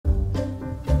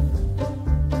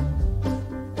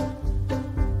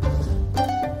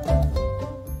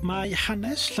Mae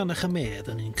hanes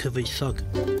Llannerch-y-medd yn un cyfoethog.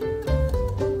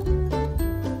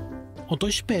 Ond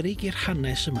oes berig i'r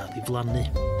hanes yma ddiflannu.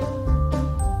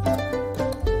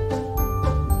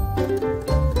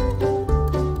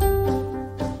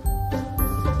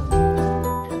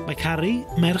 Mae Cari,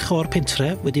 merch o'r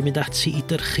pentref, wedi mynd ati i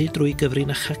dyrchu drwy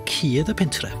gyfrinachau cuedd y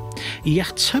pentref i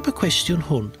atab y cwestiwn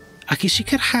hwn ac i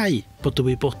sicrhau bod y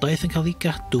wybodaeth yn cael ei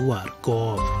gadw ar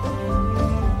gof.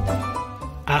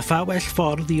 A pha well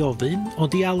ffordd i ofyn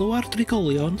ond i alw ar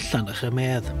drigolion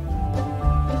Llannerch-y-medd.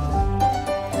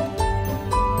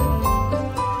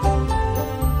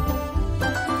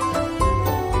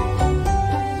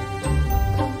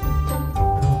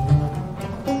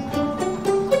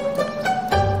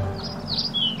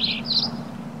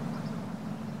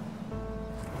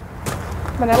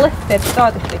 Mae yna lythyr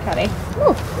dod i chi, Cari.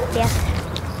 Diolch.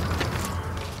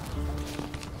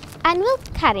 Anwyl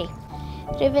Cari.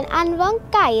 Rwyf yn anfon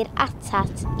gair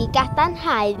atat i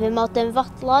gadarnhau fy mod yn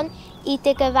fodlon i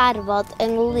dy gyfarfod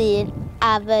ynglŷn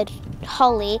â fy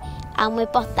holi am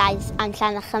wybodaeth am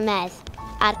Llannerch-y-medd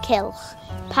a'r cylch,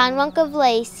 pan fo'n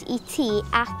gyfleus i ti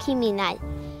ac i minnau.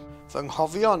 Fy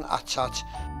nghofio'n atat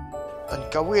yn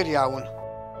gywir iawn,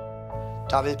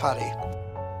 Dafydd Parry.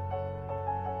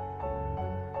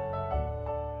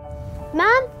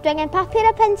 Mam, dwi angen papur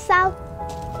a pensel.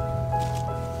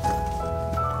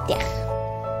 Diolch.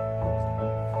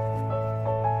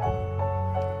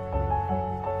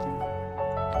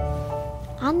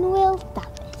 Anwyl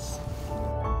Dafydd.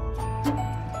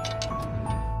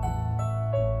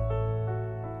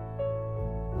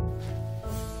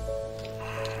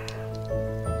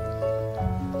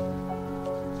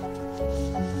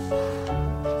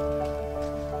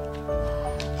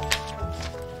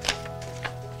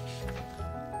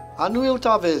 Anwyl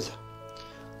Dafydd,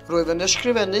 rwyf yn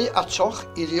ysgrifennu atoch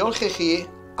i ddiolch i chi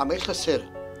am eich llythyr.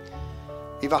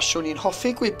 Mi faswn ni'n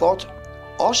hoffi gwybod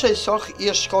os eithoch i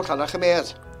ysgol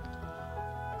Llannerch-y-medd,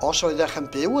 os oeddech yn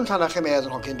byw yn Llannerch-y-medd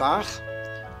yn hogyn bach,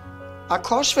 ac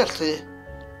os felly,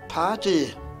 pa dy.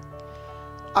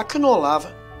 Ac yn olaf,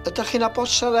 ydych chi'n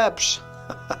abod celebs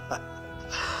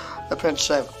y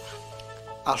pentref,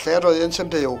 a lle roeddent yn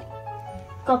byw.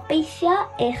 Gobeithio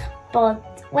eich bod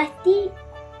wedi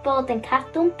bod yn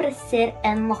cadw'n brysur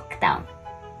yn lockdown.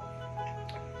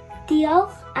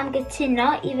 Diolch am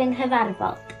gytuno i fy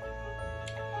nghyfarfod.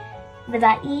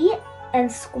 Fydda i yn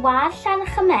sgwâr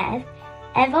Llannerch-y-medd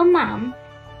efo mam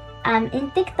am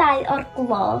 12 o'r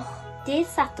gloch dydd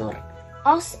Sadwrn,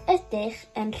 os ydych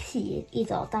yn rhydd i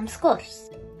ddod am sgwrs.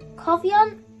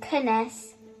 Cofion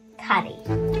cynnes Cari.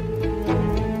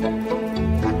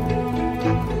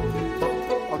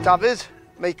 O Dafydd,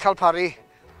 Michael Parry,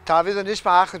 Dafydd Ynys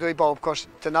Bach ydw i bob, cos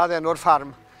dyna enw'r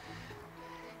ffarm.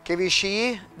 Gefis i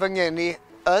fy ngeni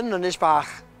yn Ynys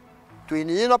Bach.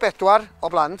 Dwi'n 1 o 4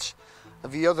 o blant, a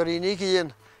fi oedd yr unig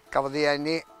un gafodd ei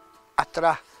eni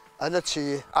adra yn y tŷ.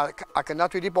 Ac yna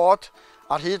dwi wedi bod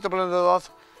ar hyd y blynyddoedd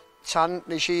tan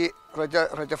nes i roed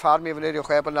y ffarm i fyny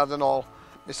 6 blynedd yn ôl.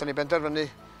 Nes ni benderfynu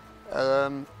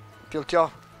bildio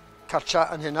cartra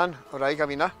yn hynna'n wraig a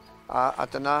finna. A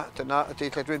dyna ydy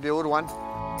lle dwi'n byw rwan.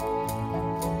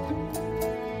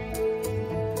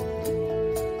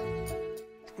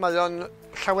 Mae o'n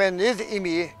llawenydd i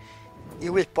mi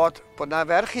i wybod bod yna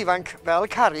ferch ifanc fel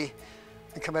Cari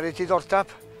yn cymryd diddordeb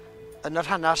yn yr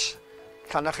hanes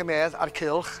Llannerch-y-medd a'r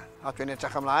cylch, a dwi'n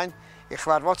edrych ymlaen i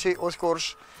chyfarfod ti wrth gwrs.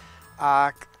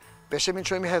 Ac beth sy'n mynd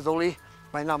trwy'n meddwl i,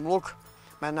 mae'n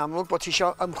amlwg bod ti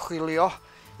eisiau ymchwilio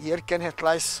i'r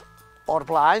genhedlaeth o'r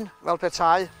blaen fel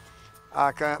petai.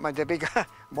 Ac mae'n debyg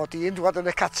mod i'n dod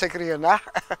yn y categori yna,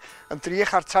 yn 3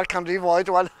 chwarter canrif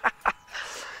oed wan.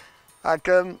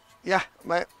 Ac ia,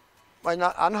 mae'n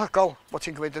anhygol bod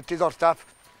ti'n gwneud y diddordeb.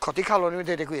 Codi calon i'n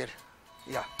dweud y gwir.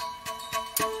 Ia.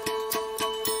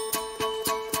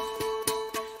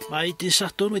 Mae dydd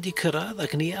Sadwrn wedi cyrraedd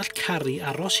ac ni all Cari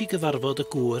aros i gyfarfod y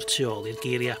gŵr tu ôl i'r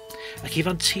geiriau ac i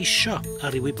fanteisio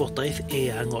ar ei wybodaeth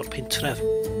eang o'r pentref.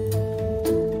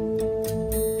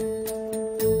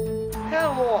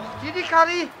 Helo, ti di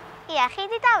Cari? Ia, chi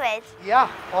di Dafydd? Ia,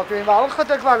 o dwi'n falch o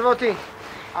dy gyfarfod ti.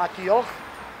 A diolch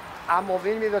am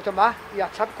ofyn mi ddod yma i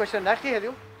atab cwestiynau chi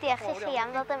heddiw. Diolch i chi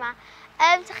am ddod yma.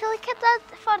 Dych chi'n licio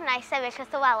dod ffordd i sefyll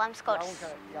wrth y wel am sgwrs?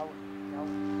 Iawn.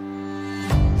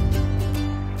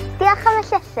 Diolch am y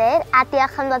llythyr a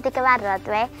diolch am ddod i gyfarfod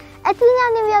fi. Ydy'n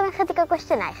iawn i fi ofyn chydig o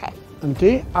gwestiynau i chi?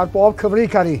 Yndi, ar bob cyfri,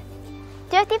 Cari.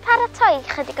 Dwi wedi paratoi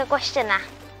chydig o gwestiynau.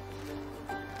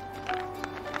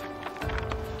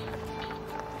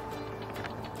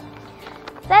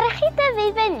 Ddylech chi dyfu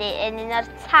fyny yn un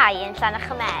o'r tai yn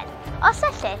Llannerch-y-medd? Os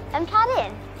felly, yn pa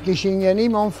un? Ges i'n ngeni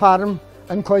mewn ffarm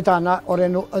yn coedana o'r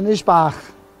enw Ynys Bach.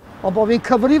 O bod fi'n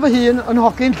cyfri fy hun yn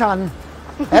hogyn llan,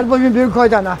 bod fi'n byw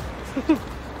coedana.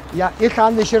 Ia, i'r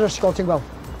llan ddys i'r ysgol, ti'n gweld.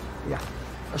 Ia.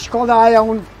 Ysgol dda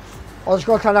iawn, oedd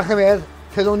ysgol Llannerch-y-medd,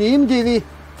 fyddwn i'n diddi,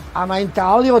 a mae'n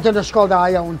dal i fod yn ysgol da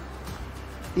iawn.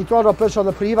 Idwar Roberts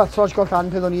oedd y prif athro ysgol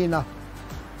Llan fyddwn i yna.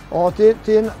 O,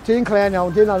 dyn clen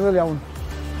iawn, dyn anwyl iawn.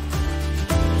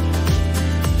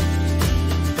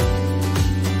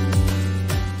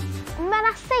 Mae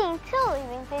yna sy'n tylu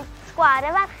fi'n dweud sgwar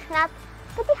y farchnad.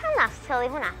 Beth i hanes tylu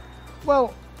hwnna?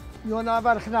 Wel, mi o'na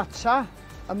farchnata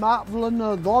yma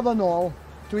flynyddoedd yn ôl.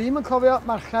 Dwi'n yn cofio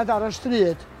marchnad ar y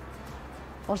stryd.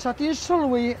 Os ydy'n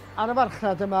sylwi ar y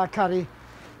farchnad yma, Cari,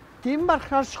 dim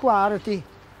marchnad sgwar ydy.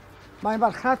 Mae'n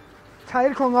farchnad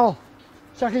tair congol,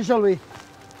 sa chi'n sylwi.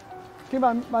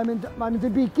 Mae'n mynd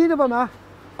i bigyn efo yma,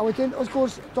 a wedyn, wrth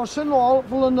gwrs, dos yn ôl,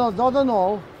 blynyddoedd yn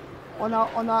ôl,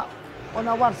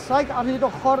 o'na wartheg ar hyd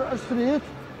ochr y stryd,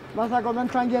 fath ag oedd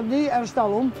yn Llangefni ers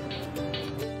dalwm.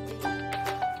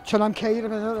 Sionam ceir,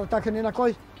 adag hynny nag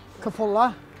oedd,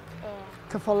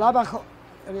 cyffola bach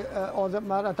oedd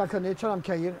yma'r adag hynny, sionam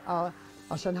ceir, a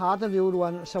sy'n had yn fyw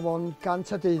rwan, sef o'n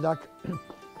 112.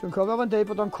 Dwi'n cofio fo'n dweud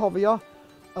bod o'n cofio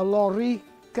y lori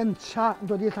gynta yn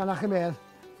dod i Llannerch-y-medd,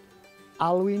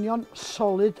 alwynion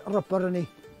solid rybr yn ni,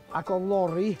 ac o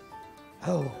lori,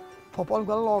 pobl yn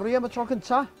gweld lori am y tro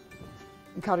cynta,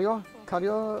 yn cario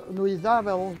nwydda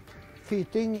fel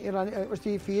feeding,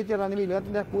 feed i'r anifeiliad,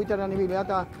 bwyd i'r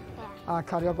anifeiliad a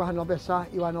cario gwahanol bethau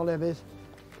i wahanol lefydd.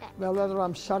 Fel oedd yr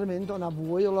amser yn mynd, o'na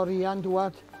fwy o loria'n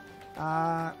dŵad,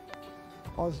 a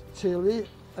oedd teulu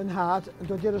yn had yn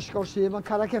dod i'r ysgol sy'n yn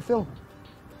Cara Ceffyl.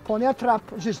 Ponia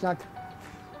trap yn Saesneg.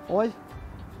 Oedd.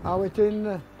 A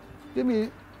wedyn,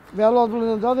 fel oedd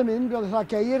blynyddoedd yn mynd, oedd eitha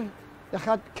geir,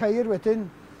 ddechrau ceir wedyn,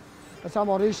 eitha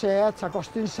Morris Set ac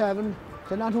Austin 7.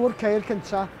 Dyna nhw'r ceir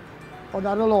cynta, oedd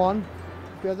ar y lôn,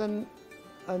 bydd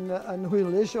yn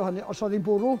hwylus o hynny, os oedd hi'n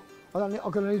bwrw, oedd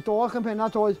gynnu ni doch yn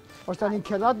pennad oedd, os da ni'n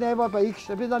cerdded neb o'r beics,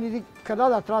 bydd ni wedi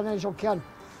cerdded adra neu'n socian.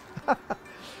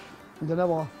 Dyna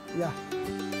fo, ia.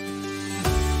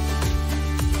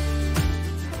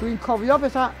 Dwi'n cofio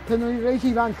bethau pan o'n i'n reit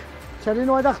ifanc,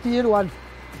 terin oed a'ch di rwan,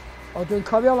 o dwi'n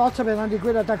cofio lot o bethau'n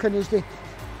digwydd adag hynny sti.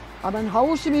 A mae'n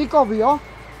haws i mi gofio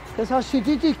bethau sydd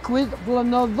wedi digwydd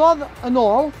blynyddoedd yn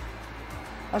ôl,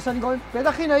 a sa'n ni'n gofyn, beth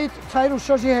ydych chi'n neud 3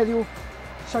 wsos i heddiw,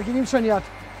 sa gen i'n syniad.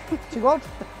 Ti'n gweld?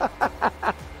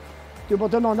 Dwi'n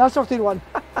bod yn onast o'ch ti rwan.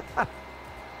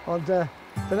 Ond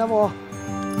dyna fo.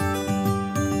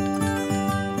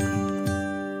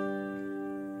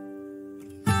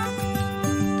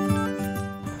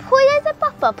 Pwy oedd y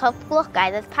bobl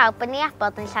poblogaidd oedd pawb yn ei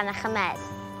abod yn Llannerch-y-medd?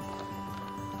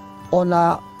 O'na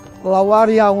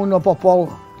lawar iawn o bobl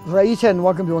reit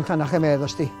enwog yn byw yn Llannerch-y-medd,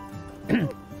 ysdi.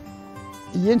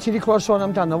 Un ti wedi clywed sôn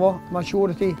amdano fo, mae'n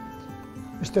siŵr ydi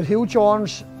Mr Hugh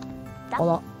Jones,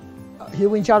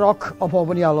 Hugh Jarrock o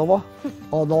pobl yn ei alw fo.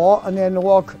 Oedd o yn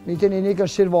enwog, nid yn unig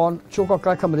yn Sir Fôn, trwy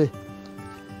Gogledd Cymru.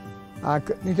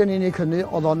 Ac nid yn unig hynny,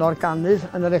 oedd o'n organydd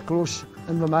yn yr eglwys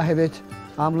yn fyma hefyd,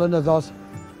 am flynyddoedd.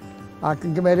 Ac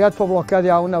yn gymeriad poblogaidd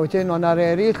iawn, a wedyn o'na'r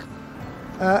erich,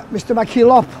 Mr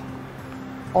McKillop,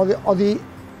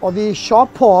 oedd hi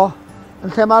siop po,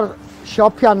 yn lle mae'r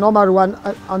siop piano ma rwan,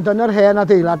 ond yn yr hen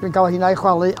adeilad, mi'n cael hynna i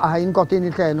chwalu a hain godin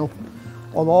i'r lle nhw.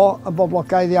 Oedd o yn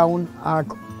boblogaidd iawn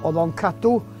ac oedd o'n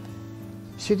cadw,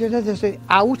 sut ydyn nhw'n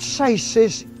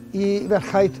outsizes i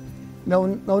ferchaid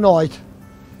mewn oed.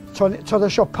 Toedd y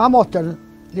siopa modern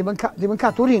ddim yn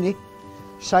cadw'r hynny,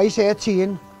 size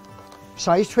 18,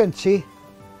 size 20,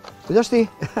 byddos di?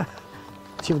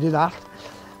 Ti wedi ddall.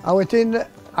 A wedyn,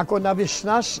 ac o'na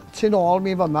fusnas tu nôl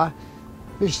mi fyma,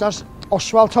 fusnas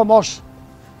Oswald Thomas,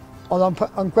 oedd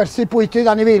yn gwerthu bwydydd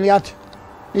anifeiliad.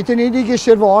 Nid yn unig i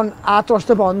Sir Fôn a dros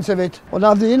y bont hefyd.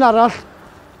 O'na ddyn arall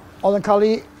oedd yn cael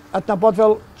ei adnabod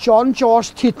fel John Jones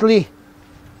Tidley.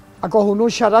 Ac o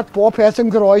hwnnw'n siarad bob peth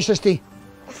yn groes ysdi.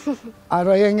 A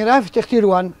rhoi enghraifft i chdi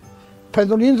rwan, pan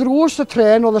ddwn ni'n ddrws y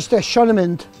tren oedd y stesion yn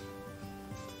mynd.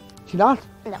 Ti'n dall?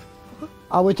 No.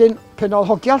 A wedyn, pan oedd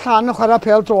hogia llan yn chwarae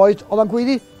pel droed, oedd yn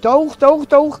gweiddi,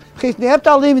 dowch, chyd neb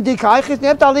dal i fynd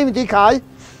i cae,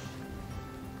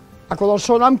 Ac oedd o'n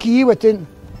sôn am gi wedyn,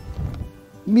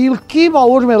 milgi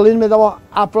mawr melyn, meddwl o,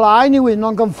 a blaen i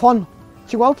wyno'n gynffon.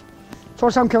 Ti'n gweld?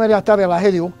 Tos am cymeriadau fel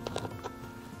heddiw.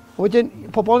 Wedyn,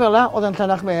 pobl fel oedd yn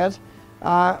Llannerch-y-medd,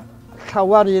 a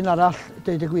llawer un arall,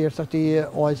 deud y gwir, ydy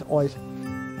oedd.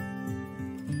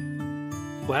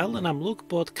 Wel, yn amlwg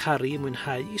bod Cari yn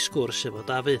mwynhau i sgwrs efo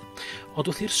Dafydd,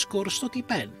 ond wrth i'r sgwrs dod i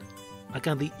ben, mae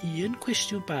ganddi un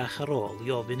cwestiwn bach ar ôl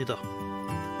i ofyn iddo.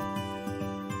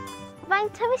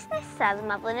 Faint tywys nesaf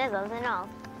yma blynyddoedd yn ôl?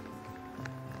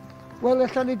 Wel,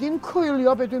 allan ni ddim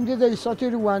cwylio beth dwi'n wedi ddeisio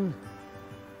ti rwan,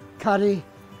 Cari.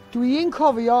 Dwi'n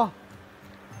cofio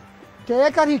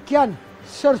 10 ar 20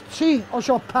 syrti o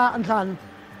siopa yn Llan.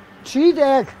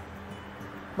 30.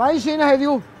 Mae'n sy'n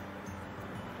heddiw.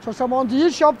 So sa mo'n un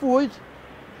siop fwyd,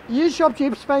 un siop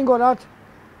chips mae'n gorad,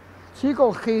 tŷ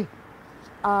golchi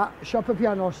a siop y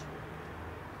pianos.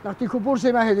 Na di cwbl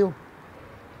sy'n mae heddiw.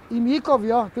 I mi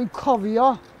gofio, dwi'n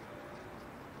cofio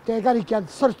 10 ar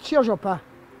 20 syrti o siopa.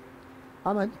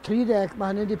 A mae'n 30,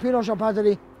 mae hynny'n dipyn o siopa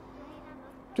dydi.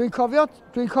 Dwi'n cofio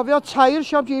 3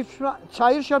 siop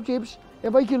chips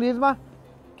efo'i gilydd yma.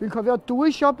 Dwi'n cofio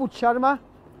 2 siop bwtsiar yma.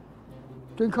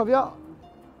 Dwi'n cofio,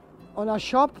 o'na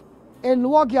siop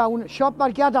enwog iawn, siop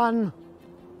Margiad Ann.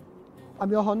 A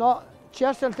mi o honno,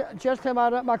 just lle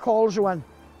mae Coles rwan.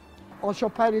 Oedd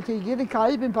siopa eraill i gyd yn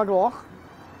cael 5 gloch,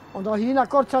 ond o hi'n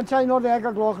agor tan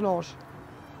 10 gloch nos.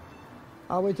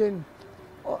 A wedyn,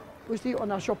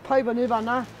 o'na siopa i fyny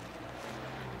fanna,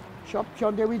 siop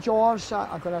John Dewi Jones,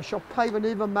 ac o'na siopa i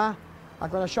fyny fyma,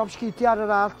 ac o'na siop sgidiau ar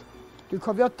yr allt. Dwi'n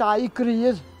cofio 2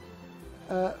 grydd,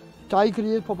 2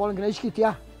 grydd pobl yn gwneud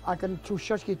sgidiau ac yn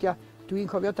trwsio sgidiau.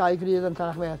 Dwi'n cofio 2 grydd yn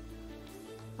Llannerch-y-medd.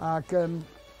 Ac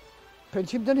pen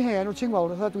ti'n mynd yn hen, wyt ti'n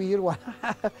gweld, oedd dwi rwan.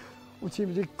 Wyt ti'n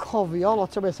mynd i cofio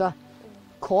lot o bethau.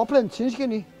 Co plentyn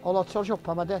sgen i, o lot o'r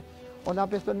siopa yma de. O'na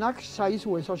beth bynnag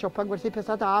 7-8 o siopa'n gwerthu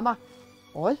pethau da yma.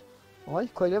 Oedd,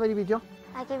 coelio fe i fideo.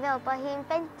 Ac i fel bod hi'n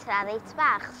bentra reit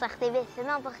bach, so chdi fyth yn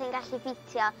meddwl bod chi'n gallu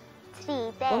ffitio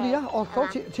 30. Wel ia, ollol,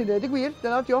 ti'n neud y gwir,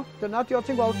 dyna dio,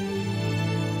 ti'n gweld.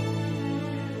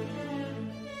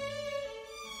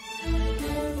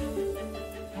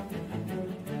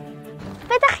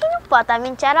 Be da chi'n wybod am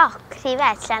inja roc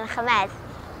rhifet Llannerch-y-medd?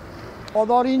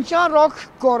 Oedd o'r inja roc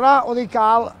gorau oedd i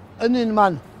gael yn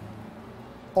unman.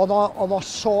 Oedd o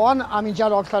sôn am inja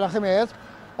roc Llannerch-y-medd.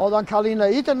 Oedd o'n cael ei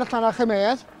wneud yn y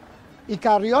Llannerch-y-medd i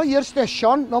gario i'r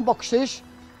stesion mewn bocsys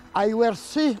a i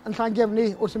werthu yn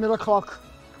Llangefni wrth ymyl y cloc.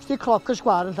 Ysdi cloc y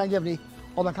sgwar yn Llangefni.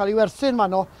 Oedd o'n cael ei werthu yn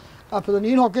mano a byddwn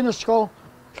ni'n hogyn ysgol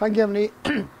Llangefni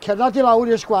cerdded i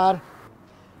lawr i'r sgwar.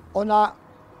 O'n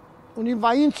i'n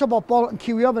faint o bobl yn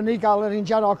ciwio fyny i gael yr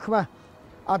inja roc yma.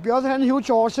 A be oedd hen Hugh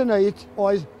Jones yn wneud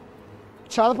oedd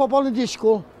tra'n y pobl yn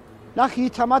disgwyl, na chi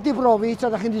tama di brofi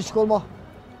tra da chi'n disgwyl mo.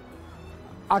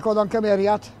 Ac oedd o'n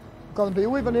gymeriad. Ac oedd o'n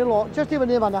byw i fyny lo, jyst i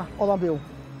fyny fanna, oedd o'n byw.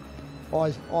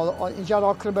 Oedd inja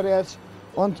roc yn beret.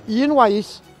 Ond un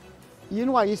waith,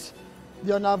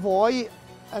 fi o'na foi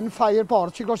yn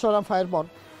Fireboard. Ti'n gwybod am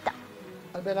Fireboard? Da.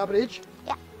 Yn Bena Bridge?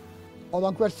 Ia. Oedd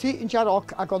o'n gwerthu inja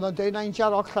roc ac oedd o'n dweud na inja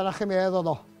roc Llannerch-y-medd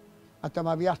oedd o. A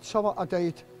dyma fi ato fo a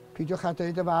dweud, pidiwch a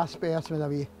dweud y fath beth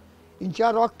medda fi.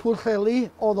 Inja roc Pwllheli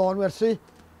oedd o'n werthu,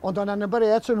 ond o'n number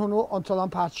 8 yn hwnnw, ond oedd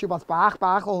o'n patch i bath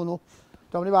bach o hwnnw.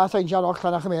 Dyma ni fath o inja roc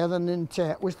Llannerch-y-medd yn un te,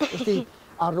 wysdi,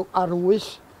 arwys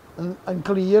yn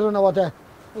glir yn o de.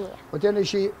 Wedyn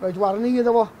nes i roed warning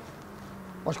iddo fo.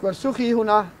 Os gwerswch chi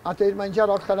hwnna a dweud mae inja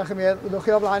roc Llannerch-y-medd, wyddwch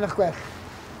chi o blaen eich gwech.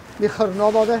 Mi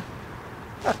chyrnodd o de.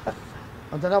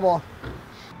 Ond dyna fo.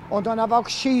 Ond o'na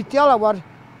fawg seidio lawr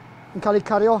yn cael ei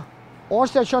cario o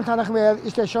stesion Llannerch-y-medd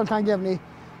i stesion Llangefni.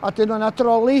 A dyn o'na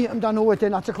droli ymdan nhw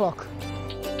wedyn at y cloc.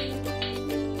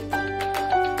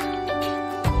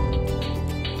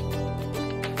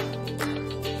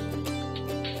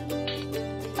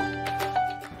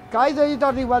 Ga i ddeud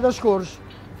ar ddiwedd y sgwrs,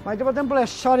 mae wedi bod yn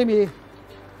blesar i mi.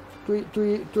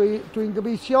 Dwi'n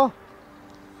gobeithio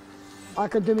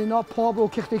ac yn dymuno pob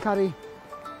lwc i chdi, Cari,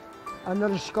 yn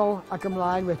yr ysgol ac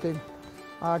ymlaen wedyn.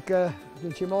 Ac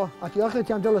dwi'n teimlo, a diolch i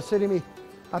ti am dy lysur i mi.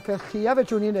 A peth chia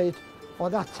fedrwn ni wneud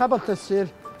oedd atab y lysur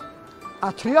a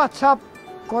trio atab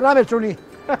gorau fedrwn ni.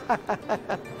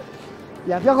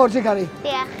 Ia, diolch o'r ti, Cari.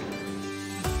 Diolch.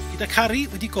 Gyda Cari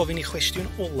wedi gofyn i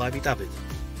cwestiwn olaf i Dafydd.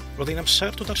 Roedd hi'n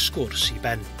amser dod ar sgwrs i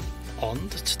ben,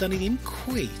 ond tyda ni ddim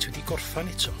cweit wedi gorffan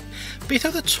eto. Beth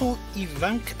oedd y to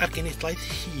ifanc a'r genedlaeth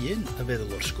hun yn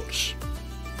feddwl o'r sgwrs?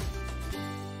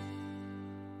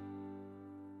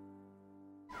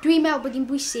 Dwi'n meddwl bod hi'n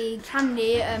bwysig rhannu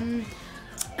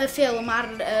y ffilm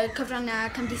ar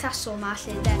cyfrangau cymdeithasol yma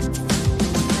lle de.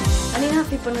 O'n i'n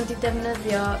hoffi bod nhw wedi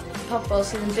defnyddio pobl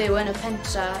sydd yn byw yn y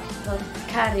pentra fel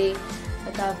Cari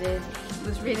a Dafydd. It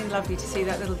was really lovely to see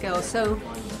that little girl so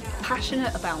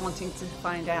passionate about wanting to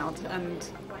find out and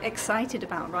excited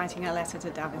about writing a letter to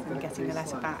Dafydd and getting a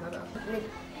letter back. Fydd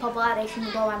pobl eraill yn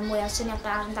gwybod mwy o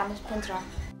syniadau amdano y pentra.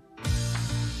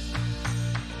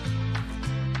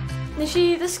 Nes i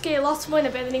ddysgu lot mwy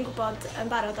na beth o'n i'n gwybod yn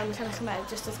barod am Llannerch-y-medd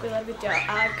jyst wrth gwylio'r fideo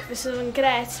ac fysa fo'n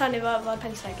gret rhannu fo efo'r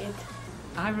pentra gyd.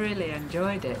 I really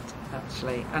enjoyed it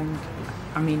actually, and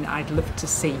I mean I'd love to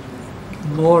see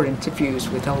more interviews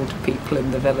with older people in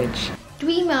the village.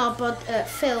 Dwi'n meddwl bod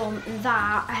ffilm yn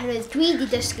dda, oherwydd dwi wedi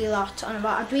dysgu lot ond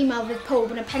a dwi'n meddwl fydd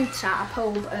pob yn y pentra a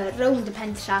pob rownd y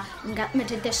pentra yn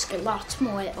medru dysgu lot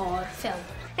mwy o'r ffilm.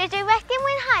 Rydw i wedi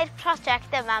mwynhau'r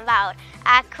prosiect yma'n fawr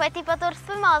ac wedi bod wrth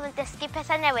fy modd yn dysgu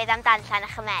pethau newydd amdan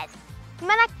Llannerch-y-medd.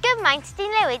 Mae yna gymaint 'di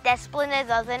newid ers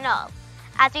blynyddoedd yn ôl,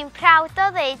 a dwi'n prawd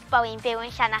o ddeud bod fi'n byw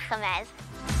yn Llannerch-y-medd.